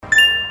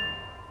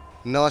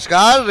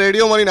नमस्कार,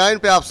 radio money 9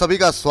 पे आप सभी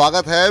का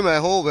स्वागत है। मैं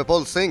हूं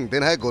विपुल सिंह।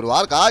 दिन है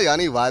गुरुवार का,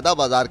 यानी वायदा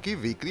बाजार की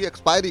वीकली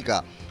एक्सपायरी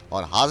का,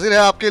 और हाजिर है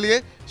आपके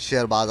लिए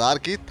शेयर बाजार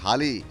की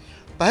थाली।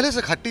 पहले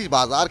से खट्टी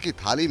बाजार की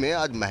थाली में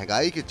आज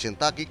महंगाई की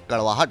चिंता की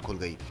कड़वाहट घुल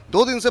गई।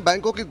 2 दिन से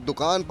बैंकों की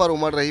दुकान पर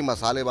उमड़ रही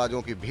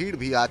मसालेबाजों की भीड़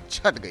भी आज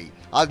छट गई।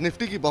 आज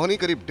निफ्टी की बोहनी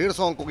करीब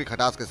 150 अंकों की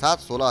खटास के साथ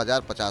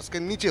 16,050 के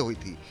नीचे हुई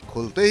थी।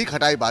 खुलते ही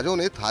खटाईबाजों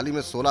ने थाली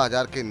में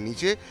 16,000 के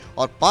नीचे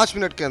और 5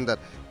 मिनट के अंदर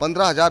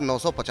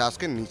 15,950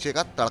 के नीचे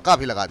का तड़का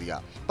भी लगा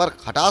दिया। पर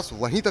खटास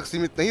वहीं तक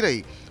सीमित नहीं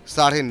रही।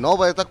 9:30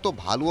 बजे तक तो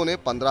भालुओं ने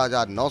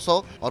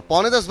 15,900 और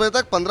 9:45 बजे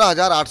तक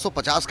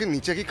 15,850 के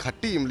नीचे की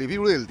खट्टी इमली भी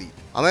उड़ेल दी।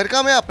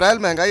 अमेरिका में अप्रैल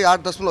महंगाई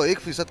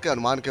 8.1% के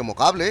अनुमान के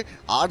मुकाबले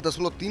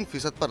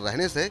 8.3% पर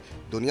रहने से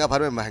दुनिया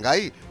भर में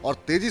महंगाई और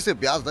तेजी से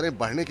ब्याज दरें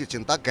बढ़ने की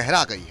चिंता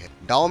गहरा गई है।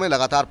 डाउ में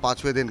लगातार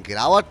 5वें दिन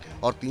गिरावट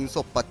और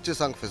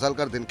 325 अंक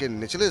फिसलकर दिन के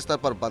निचले स्तर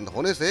पर बंद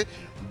होने से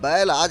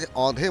बैल आज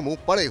औंधे मुंह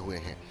पड़े हुए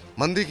हैं।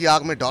 मंदी की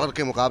आग में डॉलर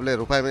के मुकाबले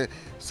रुपए में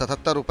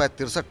 77 रुपए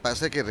 63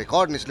 पैसे के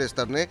रिकॉर्ड निचले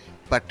स्तर ने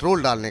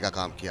पेट्रोल डालने का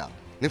काम किया।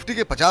 निफ्टी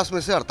के 50 में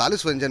से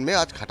 48 व्यंजन में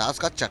आज खटास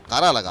का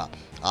चटकारा लगा।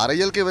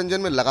 आरआईएल के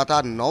व्यंजन में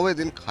लगातार 9वें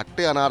दिन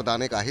खट्टे अनार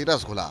दाने का ही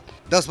रस घुला।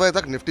 10 बजे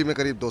तक निफ्टी में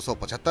करीब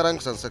 275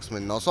 अंक, सेंसेक्स में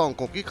 900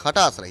 अंकों की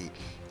खटास रही,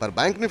 पर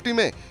बैंक निफ्टी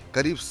में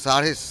करीब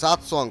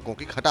 750 अंकों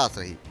की खटास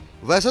रही।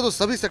 वैसे तो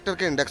सभी सेक्टर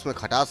के इंडेक्स में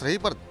खटास रही,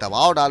 पर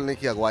दबाव डालने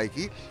की अगुवाई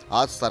की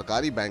आज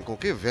सरकारी बैंकों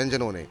के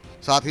व्यंजनों ने।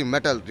 साथ ही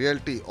metal,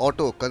 realty,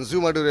 auto,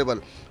 consumer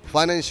durable,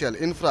 financial,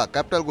 infra,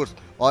 capital goods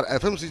और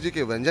एफएमसीजी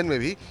के व्यंजन में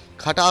भी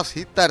खटास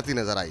ही तैरती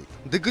नजर आई।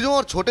 दिग्गजों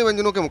और छोटे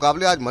व्यंजनों के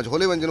मुकाबले आज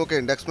मझोले व्यंजनों के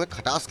इंडेक्स में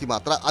खटास की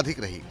मात्रा अधिक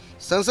रही।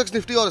 सेंसेक्स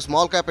निफ्टी और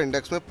स्मॉल कैप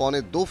इंडेक्स में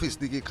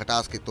 0.25% की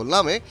खटास की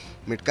तुलना में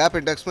मिड कैप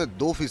इंडेक्स में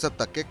 2%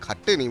 तक के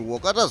खट्टे नींबुओं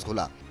का रस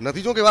घुला।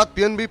 नतीजों के बाद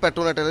पीएनबी,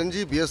 पेट्रोनेट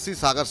एलएनजी, बीएससी,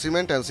 सागर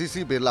cement,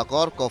 NCC, Birla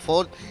Corp,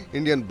 Coforge,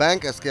 Indian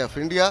bank, SKF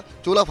India,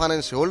 चोला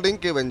फाइनेंस होल्डिंग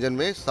के व्यंजन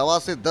में 1.25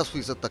 से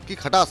 10% तक की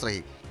खटास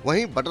रही।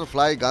 वहीं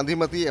Butterfly,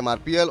 Gandhimathi,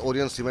 MRPL,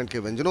 Orient cement के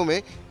व्यंजनों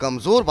में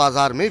कमजोर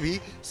बाजार में भी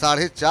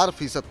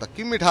 4.5% तक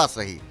की मिठास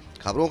रही।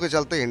 खबरों के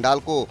चलते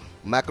हिंडाल्को,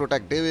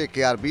 मैक्रोटेक डेवे,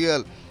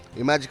 केआरबीएल,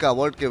 इमेजिका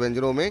वर्ल्ड के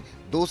व्यंजनों में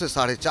 2 से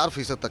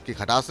 4.5% तक की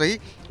खटास रही।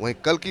 वहीं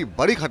कल की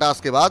बड़ी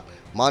खटास के बाद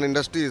मान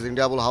इंडस्ट्रीज,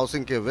 इंडियाबुल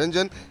हाउसिंग के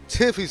व्यंजन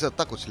 6%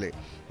 तक उछले।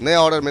 नए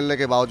ऑर्डर मिलने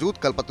के बावजूद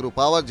कल्पतरू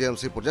पावर,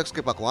 जेएमसी प्रोजेक्ट्स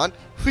के पकवान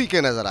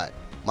फीके नजर आए।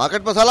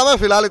 मार्केट मसाला में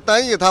फिलहाल इतना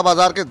ही। ये था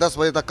बाजार के 10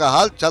 बजे तक का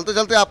हाल। चलते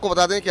चलते आपको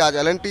बता दें कि आज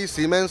LNT,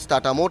 siemens,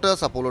 Tata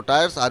Motors, Apollo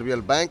tyres,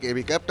 RBL bank,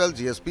 AB capital,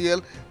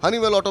 GSPL,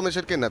 Honeywell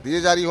automation के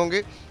नतीजे जारी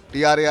होंगे।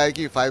 टीआरएआई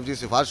की 5G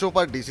सिफारिशों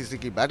पर डीसीसी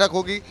की बैठक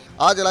होगी।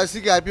 आज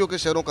एलआईसी के आईपीओ के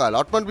शेयरों का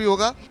अलॉटमेंट भी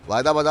होगा।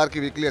 वायदा बाजार की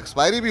वीकली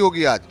एक्सपायरी भी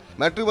होगी आज।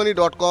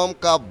 मैट्रिमनी.com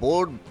का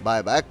बोर्ड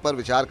बायबैक पर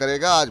विचार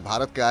करेगा। आज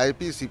भारत के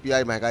आईपी,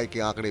 सीपीआई, महंगाई के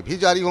आंकड़े भी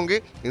जारी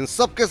होंगे। इन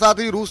सब के साथ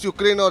ही रूस,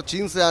 यूक्रेन और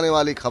चीन से आने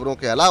वाली खबरों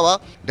के अलावा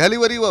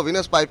डिलीवरी व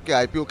विनस पाइप के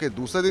आईपीओ के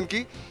दूसरे दिन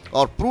की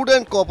और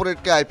प्रूडेंट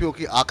कॉर्पोरेट के आईपीओ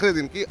की आखिरी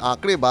दिन की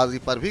आंकड़ेबाजी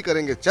पर भी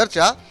करेंगे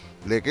चर्चा,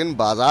 लेकिन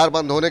बाजार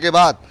बंद होने के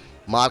बाद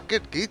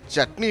मार्केट की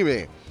चटनी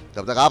में।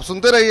 तब तक आप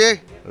सुनते रहिए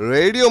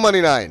रेडियो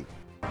मनी 9।